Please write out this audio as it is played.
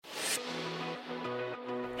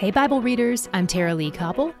Hey Bible readers, I'm Tara Lee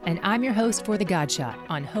Koppel, and I'm your host for The God Shot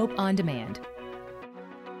on Hope on Demand.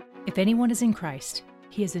 If anyone is in Christ,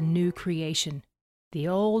 he is a new creation. The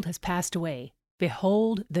old has passed away.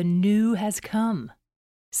 Behold, the new has come.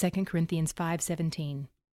 2 Corinthians 5:17.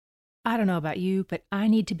 I don't know about you, but I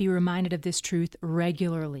need to be reminded of this truth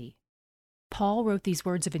regularly. Paul wrote these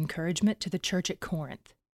words of encouragement to the church at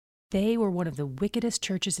Corinth. They were one of the wickedest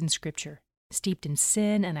churches in Scripture, steeped in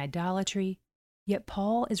sin and idolatry. Yet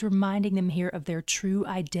Paul is reminding them here of their true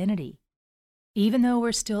identity. Even though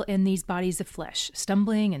we're still in these bodies of flesh,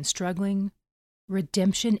 stumbling and struggling,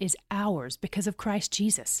 redemption is ours because of Christ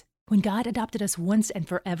Jesus. When God adopted us once and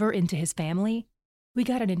forever into his family, we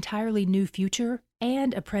got an entirely new future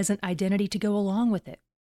and a present identity to go along with it.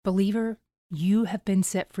 Believer, you have been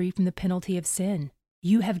set free from the penalty of sin.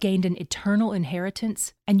 You have gained an eternal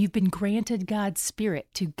inheritance, and you've been granted God's Spirit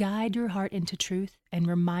to guide your heart into truth and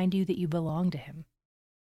remind you that you belong to him.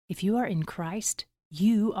 If you are in Christ,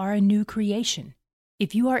 you are a new creation.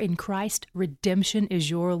 If you are in Christ, redemption is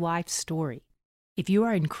your life story. If you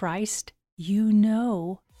are in Christ, you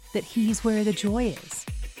know that he's where the joy is.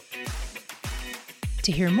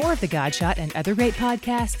 To hear more of The God Shot and other great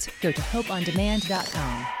podcasts, go to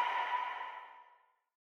hopeondemand.com.